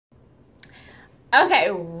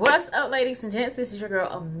Okay, what's up, ladies and gents? This is your girl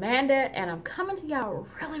Amanda, and I'm coming to y'all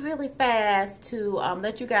really fast to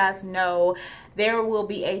let you guys know there will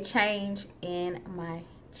be a change in my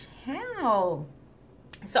channel.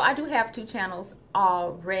 So I do have two channels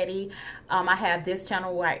already. I have this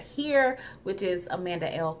channel right here, which is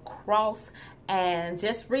Amanda L. Cross, and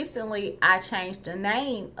just recently I changed the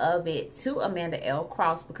name of it to Amanda L.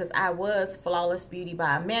 Cross because I was Flawless Beauty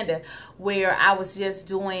by Amanda, where I was just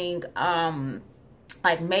doing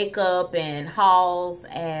like makeup and hauls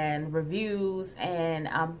and reviews and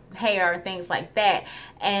hair and things like that.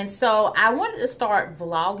 And so I wanted to start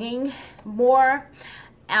vlogging more,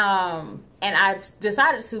 and I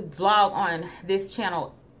decided to vlog on this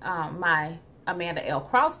channel, my Amanda L.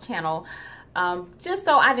 Cross channel, just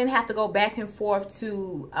so I didn't have to go back and forth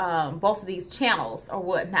to both of these channels or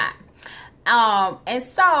whatnot. And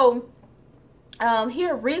so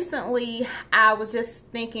here recently I was just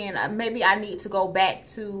thinking maybe I need to go back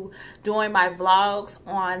to doing my vlogs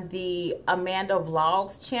on the Amanda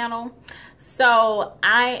Vlogs channel. So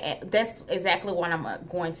that's exactly what I'm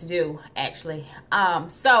going to do, actually.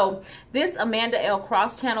 So this Amanda L.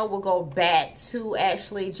 Cross channel will go back to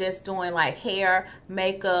actually just doing like hair,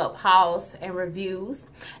 makeup, hauls, and reviews.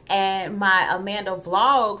 And my Amanda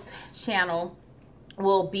Vlogs channel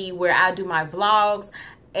will be where I do my vlogs.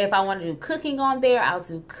 If I want to do cooking on there, I'll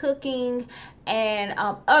do cooking and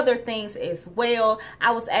other things as well.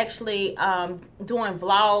 I was actually doing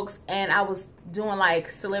vlogs, and I was doing like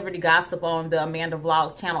celebrity gossip on the Amanda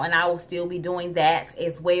Vlogs channel, and I will still be doing that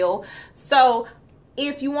as well. So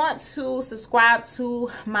if you want to subscribe to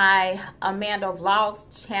my Amanda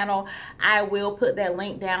Vlogs channel, I will put that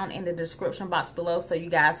link down in the description box below so you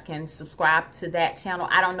guys can subscribe to that channel.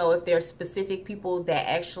 I don't know if there's specific people that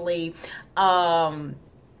actually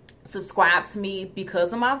subscribe to me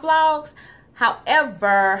because of my vlogs.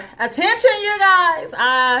 However, attention you guys,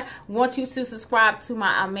 I want you to subscribe to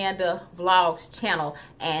my Amanda Vlogs channel,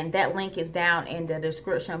 and that link is down in the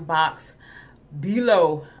description box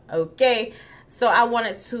below. Okay, so I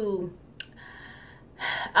wanted to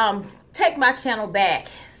take my channel back,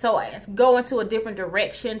 so I go into a different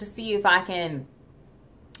direction to see if I can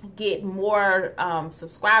get more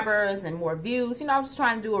subscribers and more views. You know, I'm just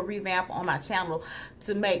trying to do a revamp on my channel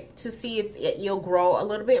to see if it'll grow a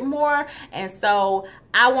little bit more. And so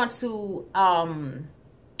I want to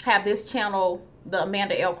have this channel, the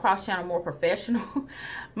Amanda L. Cross channel, more professional.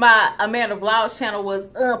 My Amanda Vlogs channel was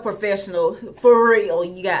unprofessional for real,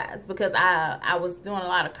 you guys, because I was doing a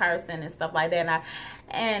lot of cursing and stuff like that,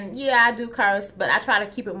 and yeah, I do curse, but I try to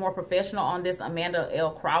keep it more professional on this Amanda L.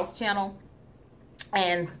 Cross channel.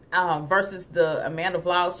 And versus the Amanda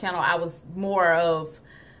Vlogs channel, I was more of,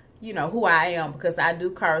 you know, who I am, because I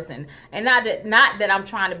do curse, and not that I'm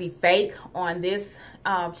trying to be fake on this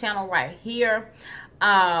channel right here.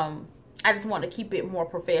 I just want to keep it more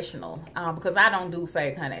professional, because I don't do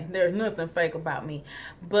fake, honey. There's nothing fake about me,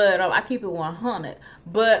 but I keep it 100.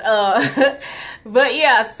 But but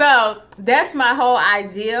yeah, so that's my whole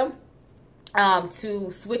idea,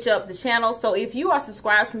 to switch up the channel. So if you are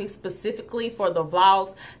subscribed to me specifically for the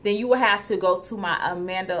vlogs, then you will have to go to my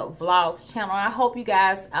Amanda Vlogs channel. And I hope you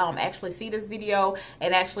guys actually see this video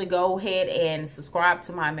and actually go ahead and subscribe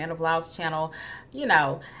to my Amanda Vlogs channel. You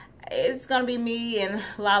know, it's gonna be me and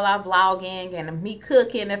Lala vlogging and me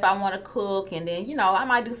cooking if I want to cook, and then, you know, I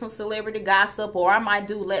might do some celebrity gossip, or I might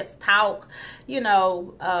do let's talk, you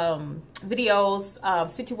know, videos,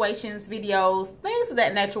 situations videos, things of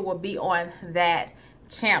that nature will be on that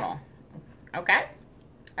channel. Okay,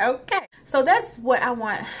 so that's what I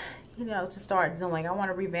want, you know, to start doing. I want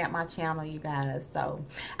to revamp my channel, you guys. So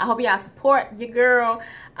I hope y'all support your girl.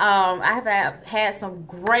 I have had some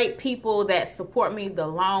great people that support me the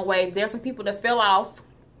long way. There's some people that fell off.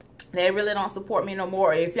 They really don't support me no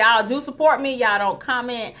more. If y'all do support me, y'all don't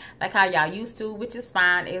comment like how y'all used to, which is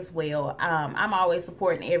fine as well. I'm always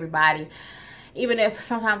supporting everybody. Even if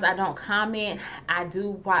sometimes I don't comment, I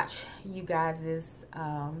do watch you guys'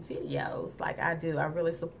 videos. Like I do. I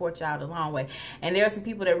really support y'all the long way. And there are some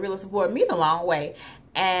people that really support me the long way.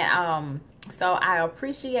 And so I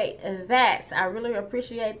appreciate that. I really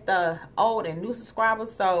appreciate the old and new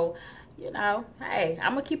subscribers. So, you know, hey,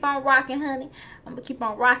 I'm gonna keep on rocking, honey. I'm gonna keep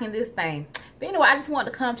on rocking this thing. But anyway, I just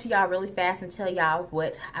wanted to come to y'all really fast and tell y'all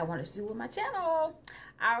what I wanted to do with my channel.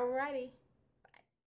 Alrighty.